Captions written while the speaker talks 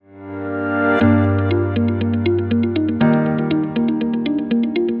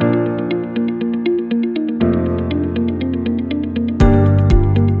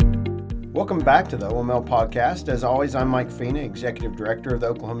back to the OML podcast. As always, I'm Mike Fina, Executive Director of the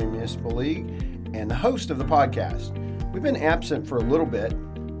Oklahoma Municipal League and the host of the podcast. We've been absent for a little bit,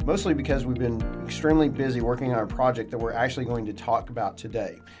 mostly because we've been extremely busy working on a project that we're actually going to talk about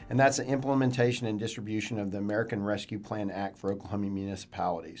today, and that's the implementation and distribution of the American Rescue Plan Act for Oklahoma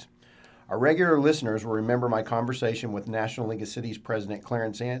municipalities. Our regular listeners will remember my conversation with National League of Cities President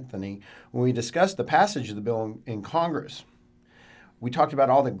Clarence Anthony when we discussed the passage of the bill in Congress. We talked about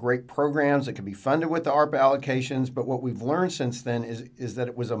all the great programs that could be funded with the ARPA allocations, but what we've learned since then is that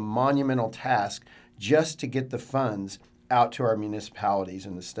it was a monumental task just to get the funds out to our municipalities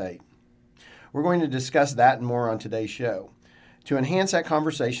in the state. We're going to discuss that and more on today's show. To enhance that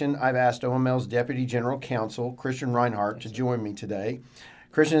conversation, I've asked OML's Deputy General Counsel, Christian Rinehart, to join me today.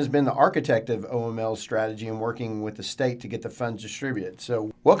 Christian has been the architect of OML's strategy and working with the state to get the funds distributed.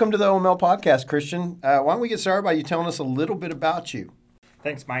 So welcome to the OML podcast, Christian. Why don't we get started by you telling us a little bit about you?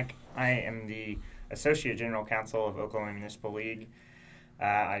 Thanks, Mike. I am the Associate General Counsel of Oklahoma Municipal League.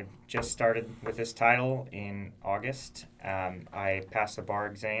 I just started with this title in August. I passed the bar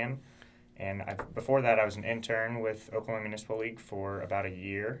exam, and before that I was an intern with Oklahoma Municipal League for about a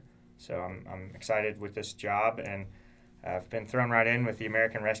year. So I'm excited with this job, and I've been thrown right in with the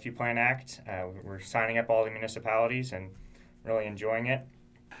American Rescue Plan Act. We're signing up all the municipalities and really enjoying it.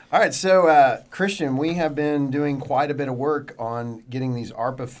 All right, so Christian, we have been doing quite a bit of work on getting these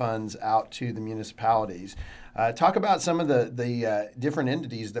ARPA funds out to the municipalities. Talk about some of the different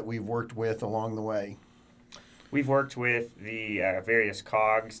entities that we've worked with along the way. We've worked with the various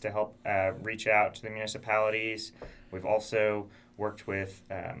COGs to help reach out to the municipalities. We've also worked with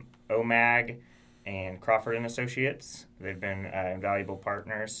OMAG and Crawford and Associates. They've been invaluable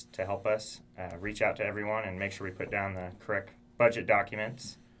partners to help us reach out to everyone and make sure we put down the correct budget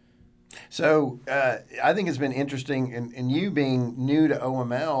documents. So I think it's been interesting, and you being new to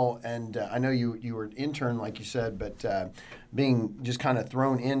OML, and I know you were an intern, like you said, but being just kind of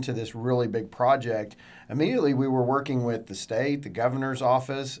thrown into this really big project, immediately we were working with the state, the governor's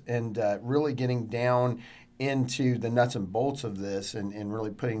office, and really getting down into the nuts and bolts of this and really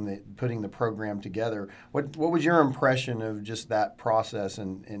putting the program together. What was your impression of just that process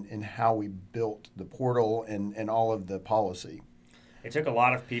and how we built the portal and all of the policy? It took a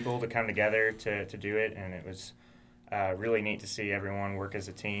lot of people to come together to do it, and it was really neat to see everyone work as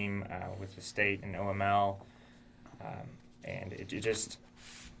a team with the state and OML, and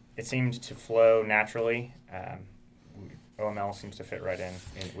it seemed to flow naturally. OML seems to fit right in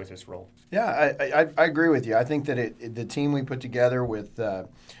with this role. Yeah, I agree with you. I think that the team we put together with it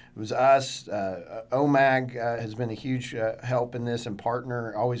was us. OMAG has been a huge help in this and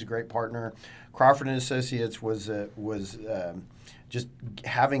partner, always a great partner. Crawford and Associates was just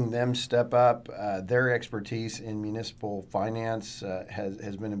having them step up. Their expertise in municipal finance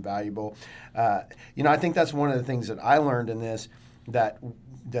has been invaluable. I think that's one of the things that I learned in this, that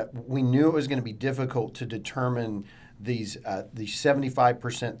we knew it was going to be difficult to determine the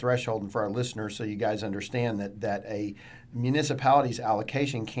 75% threshold. And for our listeners, so you guys understand that a municipality's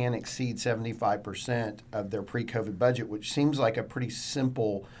allocation can exceed 75% of their pre-COVID budget, which seems like a pretty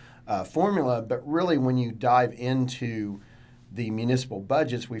simple formula. But really, when you dive into the municipal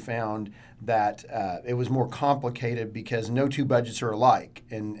budgets, we found that it was more complicated because no two budgets are alike,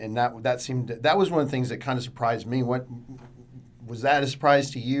 and that was one of the things that kind of surprised me. What was that a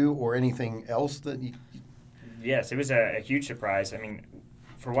surprise to you, or anything else that you? Yes, it was a huge surprise. I mean,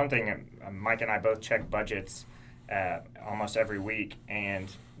 for one thing, Mike and I both check budgets almost every week,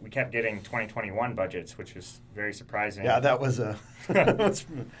 and we kept getting 2021 budgets, which was very surprising. Yeah, that was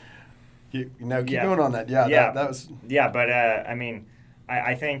keep going on that. Yeah, that was. Yeah, but I mean,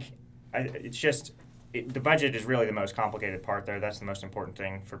 I think it's just the budget is really the most complicated part there. That's the most important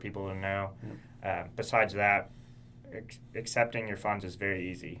thing for people to know. Besides that, accepting your funds is very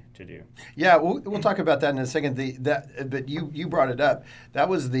easy to do. Yeah, we'll talk about that in a second. But you brought it up. That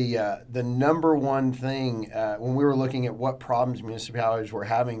was the number one thing when we were looking at what problems municipalities were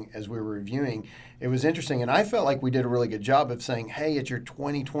having as we were reviewing. It was interesting, and I felt like we did a really good job of saying, hey, it's your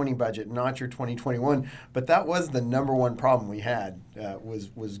 2020 budget, not your 2021. But that was the number one problem we had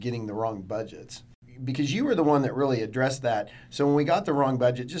was getting the wrong budgets. Because you were the one that really addressed that. So when we got the wrong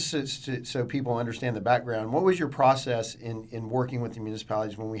budget, just so people understand the background, what was your process in working with the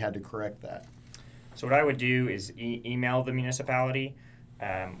municipalities when we had to correct that? So what I would do is email the municipality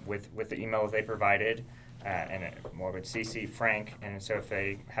with the email that they provided, and I would CC Frank. And so if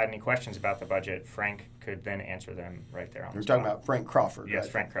they had any questions about the budget, Frank could then answer them right there on the spot. You're talking about Frank Crawford, Yes,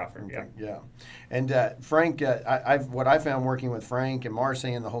 right? Frank Crawford, okay, yeah. And Frank, what I found working with Frank and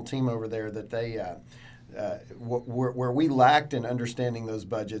Marcy and the whole team over there, that where we lacked in understanding those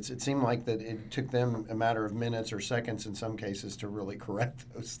budgets, it seemed like that it took them a matter of minutes or seconds in some cases to really correct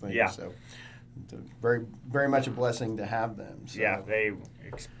those things. Yeah. So very, very much a blessing to have them. So. Yeah, they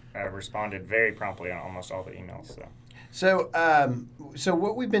responded very promptly on almost all the emails. So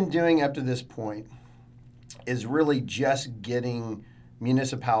what we've been doing up to this point is really just getting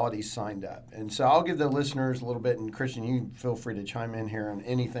municipalities signed up. And so I'll give the listeners a little bit, and Christian, you feel free to chime in here on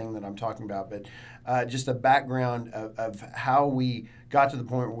anything that I'm talking about, but just a background of how we got to the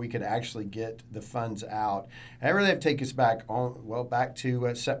point where we could actually get the funds out. And I really have to take us back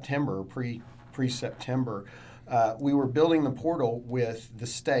to September, pre-September. We were building the portal with the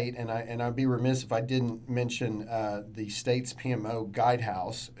state, and I'd be remiss if I didn't mention the state's PMO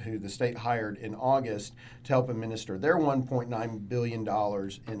Guidehouse, who the state hired in August to help administer their $1.9 billion in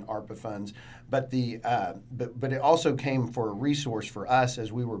ARPA funds. But but it also came for a resource for us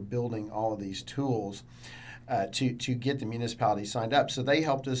as we were building all of these tools to get the municipalities signed up. So they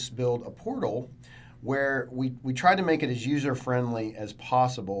helped us build a portal where we tried to make it as user-friendly as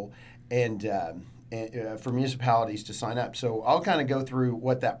possible and for municipalities to sign up. So I'll kind of go through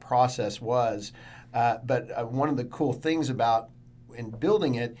what that process was. But one of the cool things about in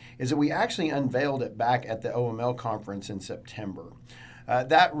building it is that we actually unveiled it back at the OML conference in September.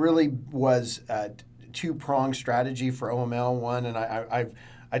 That really was a two-pronged strategy for OML. One, and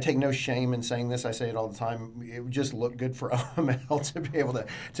I take no shame in saying this. I say it all the time. It would just look good for OML to be able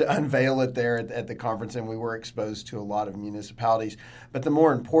to unveil it there at the conference, and we were exposed to a lot of municipalities. But the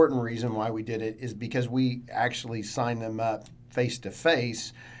more important reason why we did it is because we actually signed them up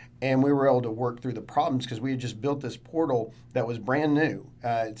face-to-face, and we were able to work through the problems because we had just built this portal that was brand new.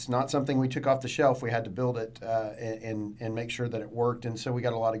 It's not something we took off the shelf. We had to build it and make sure that it worked. And so we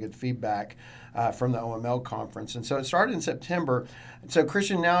got a lot of good feedback from the OML conference. And so it started in September. And so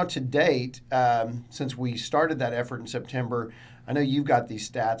Christian, now to date, since we started that effort in September, I know you've got these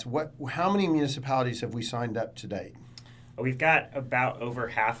stats. How many municipalities have we signed up to date? We've got about over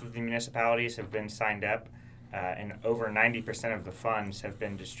half of the municipalities have been signed up. And over 90% of the funds have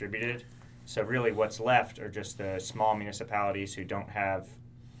been distributed. So really what's left are just the small municipalities who don't have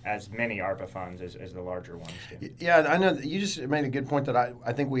as many ARPA funds as the larger ones do. Yeah, I know that you just made a good point that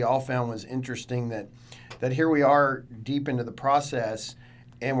I think we all found was interesting, that here we are deep into the process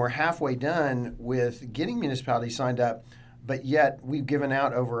and we're halfway done with getting municipalities signed up, but yet we've given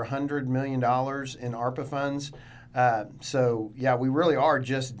out over $100 million in ARPA funds. So, yeah, we really are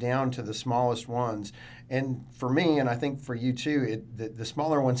just down to the smallest ones. And for me, and I think for you too, the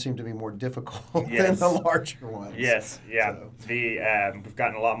smaller ones seem to be more difficult than the larger ones. Yes, yeah. So. We've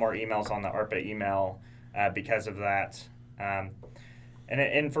gotten a lot more emails on the ARPA email because of that.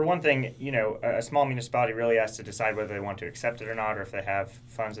 And for one thing, a small municipality really has to decide whether they want to accept it or not, or if they have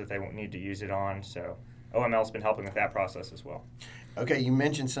funds that they need to use it on. So OML's been helping with that process as well. Okay, you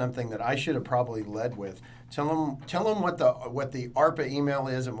mentioned something that I should have probably led with. Tell them what the ARPA email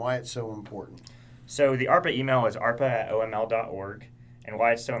is and why it's so important. So the ARPA email is arpa@oml.org, and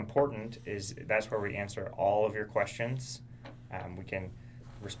why it's so important is that's where we answer all of your questions. We can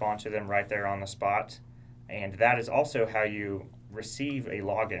respond to them right there on the spot, and that is also how you receive a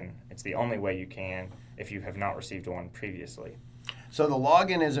login. It's the only way you can if you have not received one previously. So the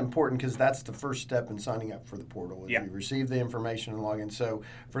login is important because that's the first step in signing up for the portal. Yeah. You receive the information and login. So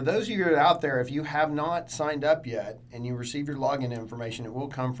for those of you out there, if you have not signed up yet and you receive your login information, it will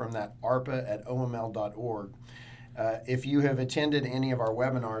come from that arpa@oml.org. If you have attended any of our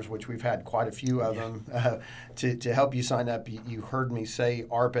webinars, which we've had quite a few of them, to help you sign up, you heard me say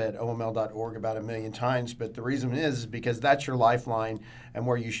arpa@oml.org about 1 million times, but the reason is because that's your lifeline and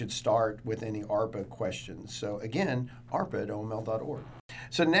where you should start with any ARPA questions. So again, arpa@oml.org.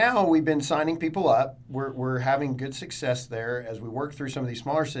 So now we've been signing people up. We're having good success there. As we work through some of these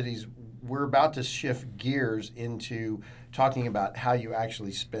smaller cities, we're about to shift gears into talking about how you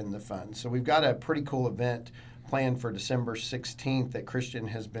actually spend the funds. So we've got a pretty cool event planned for December 16th that Christian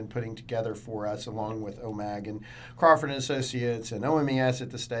has been putting together for us along with OMAG and Crawford and Associates and OMES at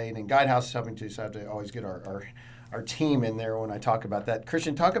the state, and Guidehouse is helping too, so I have to always get our team in there when I talk about that.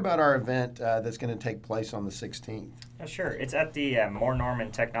 Christian, talk about our event that's going to take place on the 16th. Sure. It's at the Moore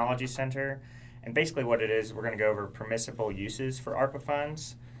Norman Technology Center, and basically what it is, we're going to go over permissible uses for ARPA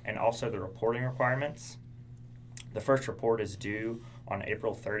funds and also the reporting requirements. The first report is due on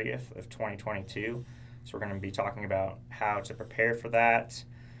April 30th of 2022. So we're going to be talking about how to prepare for that.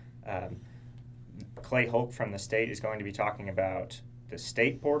 Clay Hulk from the state is going to be talking about the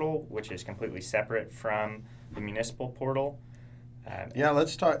state portal, which is completely separate from the municipal portal.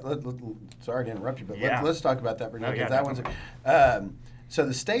 Let's talk. Sorry to interrupt you, but let's talk about that. No, that one's. So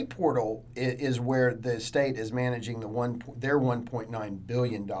the state portal is where the state is managing their $1.9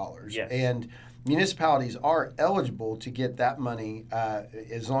 billion. Yes. And municipalities are eligible to get that money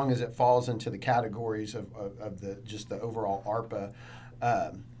as long as it falls into the categories of the overall ARPA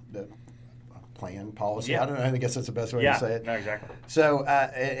the plan policy. Yeah. I don't know. I guess that's the best way to say it. No, exactly. So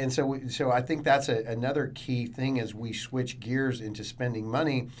so I think that's another key thing as we switch gears into spending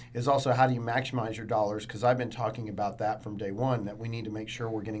money is also how do you maximize your dollars? Because I've been talking about that from day one, that we need to make sure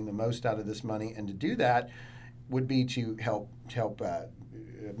we're getting the most out of this money, and to do that would be to help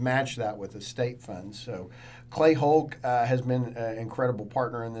match that with the state funds. So Clay Hulk has been an incredible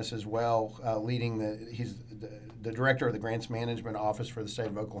partner in this as well, he's the director of the Grants Management Office for the state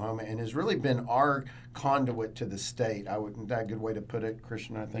of Oklahoma, and has really been our conduit to the state. That a good way to put it,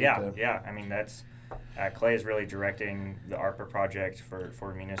 Christian, I think? Yeah. I mean, that's Clay is really directing the ARPA project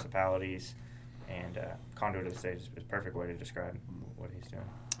for municipalities, and conduit of the state is a perfect way to describe what he's doing.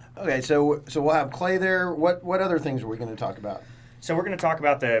 Okay, so we'll have Clay there. What other things are we going to talk about? So we're going to talk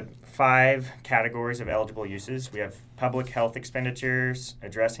about the 5 categories of eligible uses. We have public health expenditures,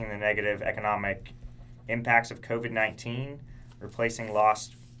 addressing the negative economic impacts of COVID-19, replacing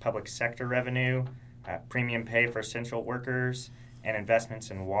lost public sector revenue, premium pay for essential workers, and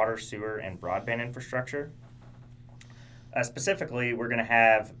investments in water, sewer, and broadband infrastructure. Specifically, we're going to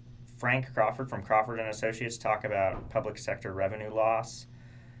have Frank Crawford from Crawford & Associates talk about public sector revenue loss.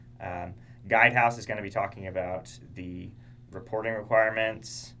 Guidehouse is going to be talking about the reporting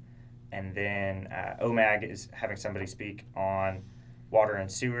requirements, and then OMAG is having somebody speak on water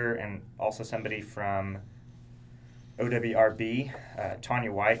and sewer, and also somebody from OWRB,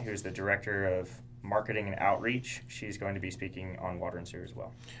 Tanya White, who is the director of marketing and outreach. She's going to be speaking on water and sewer as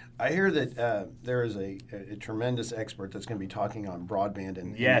well. I hear that there is a tremendous expert that's going to be talking on broadband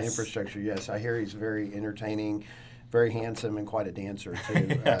and infrastructure. Yes, I hear he's very entertaining, very handsome, and quite a dancer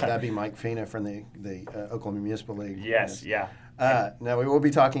too. That'd be Mike Fina from the Oklahoma Municipal League. Yes, yeah. No, we will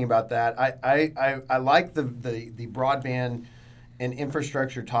be talking about that. I like the broadband and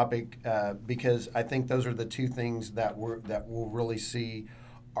infrastructure topic because I think those are the two things that will really see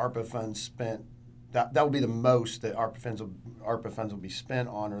ARPA funds spent. That will be the most that ARPA funds will be spent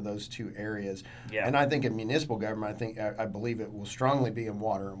on, are those two areas. Yeah. And I think in municipal government, I believe it will strongly be in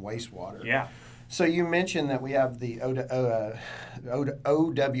water and wastewater. Yeah. So you mentioned that we have the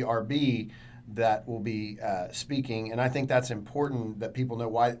OWRB that will be speaking, and I think that's important that people know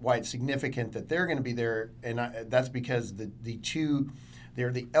why it's significant that they're going to be there, and that's because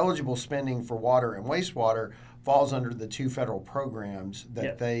they're the eligible spending for water and wastewater falls under the 2 federal programs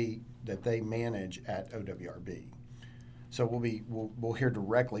that they manage at OWRB. So we'll hear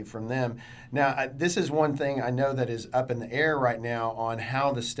directly from them. Now, this is one thing I know that is up in the air right now on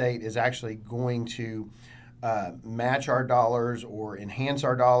how the state is actually going to match our dollars or enhance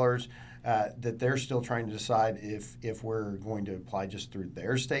our dollars. That they're still trying to decide if we're going to apply just through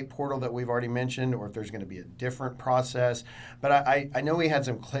their state portal that we've already mentioned, or if there's going to be a different process. But I know we had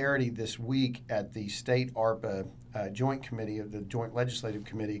some clarity this week at the state ARPA joint committee, of the joint legislative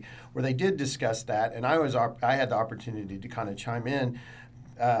committee, where they did discuss that, and I had the opportunity to kind of chime in.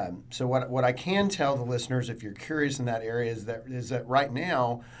 So what I can tell the listeners, if you're curious in that area, is that right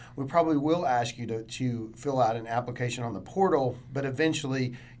now we probably will ask you to fill out an application on the portal, but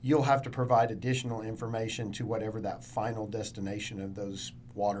eventually you'll have to provide additional information to whatever that final destination of those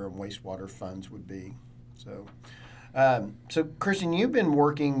water and wastewater funds would be. So Christian, you've been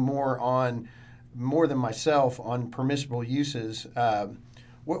working more than myself on permissible uses.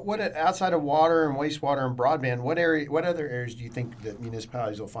 What outside of water and wastewater and broadband, what other areas do you think that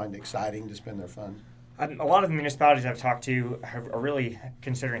municipalities will find exciting to spend their funds? A lot of the municipalities I've talked to are really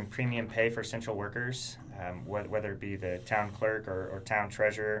considering premium pay for essential workers, whether it be the town clerk or town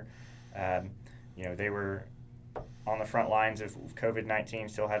treasurer. They were on the front lines of COVID-19,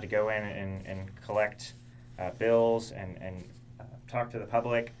 still had to go in and collect bills and talk to the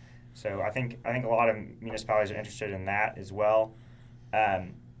public. So I think a lot of municipalities are interested in that as well.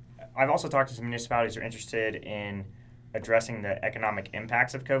 I've also talked to some municipalities who are interested in addressing the economic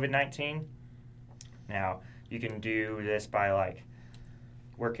impacts of COVID-19. Now, you can do this by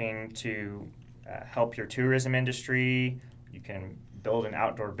working to help your tourism industry. You can build an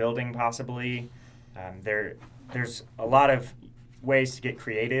outdoor building possibly. There's a lot of ways to get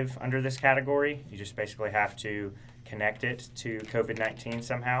creative under this category. You just basically have to connect it to COVID-19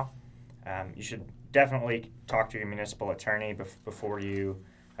 somehow. You should definitely talk to your municipal attorney before you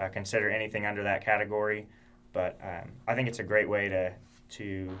consider anything under that category. But I think it's a great way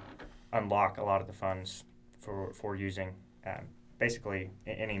to unlock a lot of the funds for using basically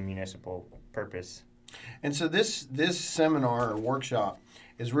any municipal purpose. And so this seminar or workshop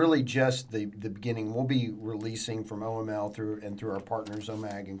is really just the beginning. We'll be releasing from OML through our partners,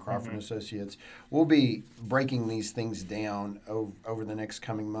 OMAG and Crawford Associates. We'll be breaking these things down over the next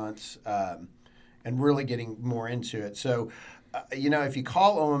coming months and really getting more into it. So, if you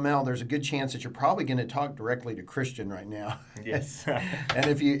call OML, there's a good chance that you're probably going to talk directly to Christian right now. Yes. and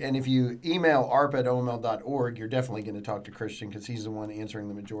if you email arpa@oml.org, you're definitely going to talk to Christian because he's the one answering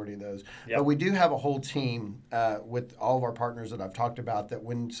the majority of those. Yep. But we do have a whole team with all of our partners that I've talked about that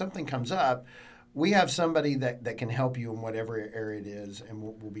when something comes up, we have somebody that can help you in whatever area it is, and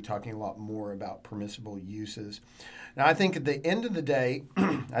we'll be talking a lot more about permissible uses. Now, I think at the end of the day,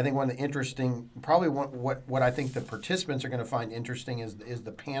 I think one of the interesting, probably what I think the participants are going to find interesting is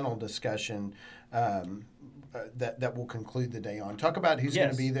the panel discussion that will conclude the day on. Talk about who's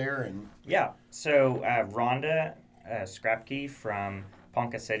going to be there. Yeah, so Rhonda Skrapke from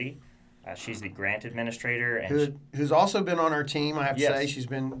Ponca City. She's the grant administrator, and who's also been on our team. I have to say, she's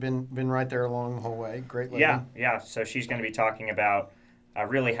been right there along the whole way. Great lady. Yeah. So she's going to be talking about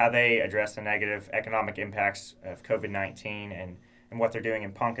really how they address the negative economic impacts of COVID-19 and what they're doing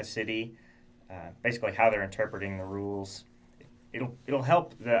in Ponca City. Basically, how they're interpreting the rules. It'll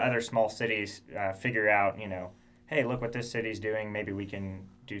help the other small cities figure out, hey, look what this city's doing. Maybe we can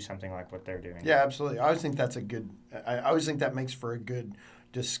do something like what they're doing. Yeah, absolutely. I always think I always think that makes for a good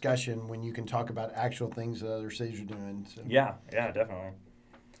discussion when you can talk about actual things that other cities are doing. So. Yeah, definitely.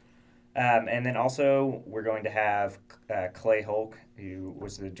 And then also we're going to have Clay Hulk, who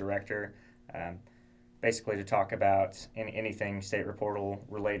was the director, basically to talk about anything state reportal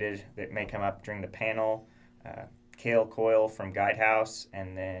related that may come up during the panel. Cale Coyle from Guidehouse,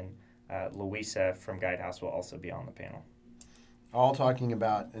 and then Louisa from Guidehouse will also be on the panel. All talking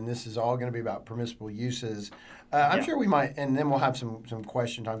about, and this is all going to be about permissible uses. I'm sure we might, and then we'll have some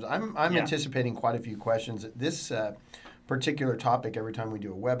question times. I'm anticipating quite a few questions. This particular topic, every time we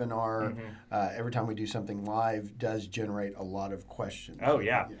do a webinar, every time we do something live, does generate a lot of questions. Oh,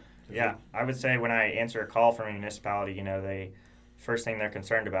 yeah. I would say when I answer a call from a municipality, first thing they're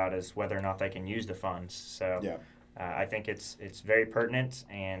concerned about is whether or not they can use the funds. So I think it's very pertinent,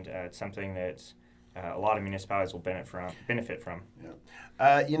 and it's something that a lot of municipalities will benefit from.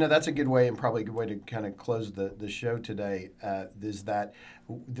 Yeah. That's a good way, and probably a good way to kind of close the show today, is that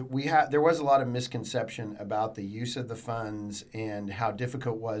there was a lot of misconception about the use of the funds and how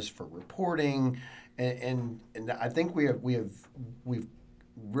difficult it was for reporting, and I think we've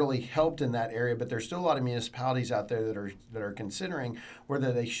really helped in that area, but there's still a lot of municipalities out there that are considering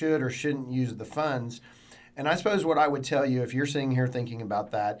whether they should or shouldn't use the funds. And I suppose what I would tell you, if you're sitting here thinking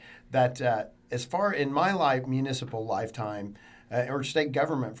about that as far in my municipal lifetime, or state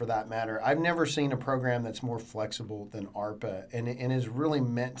government for that matter, I've never seen a program that's more flexible than ARPA, and is really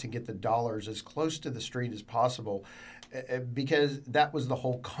meant to get the dollars as close to the street as possible, because that was the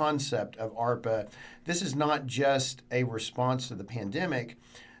whole concept of ARPA. This is not just a response to the pandemic.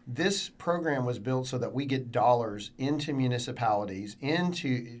 This program was built so that we get dollars into municipalities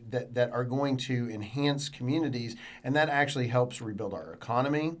that are going to enhance communities, and that actually helps rebuild our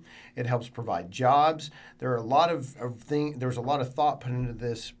economy. It helps provide jobs. There are a lot of things. There's a lot of thought put into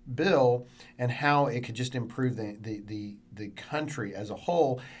this bill and how it could just improve the country as a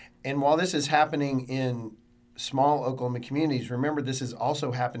whole. And while this is happening in small Oklahoma communities, remember this is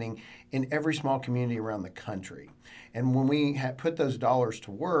also happening in every small community around the country. And when we put those dollars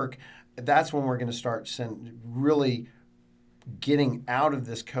to work, that's when we're going to start really getting out of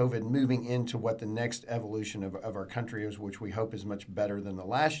this COVID, moving into what the next evolution of our country is, which we hope is much better than the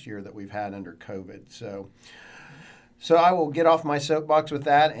last year that we've had under COVID. So I will get off my soapbox with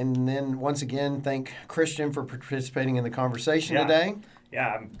that, and then once again thank Christian for participating in the conversation today. Yeah,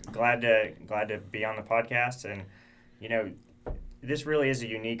 I'm glad to be on the podcast, and this really is a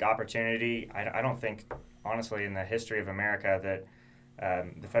unique opportunity. I don't think, honestly, in the history of America that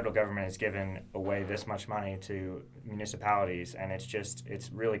the federal government has given away this much money to municipalities, and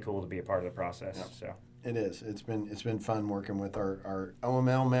it's really cool to be a part of the process. Yeah. So it is. It's been fun working with our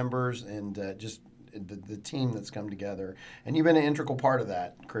OML members and just the team that's come together, and you've been an integral part of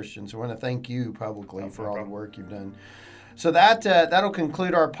that, Christian. So I want to thank you publicly for all the work you've done. So that'll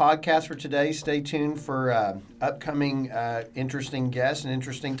conclude our podcast for today. Stay tuned for upcoming interesting guests and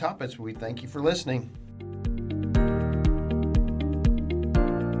interesting topics. We thank you for listening.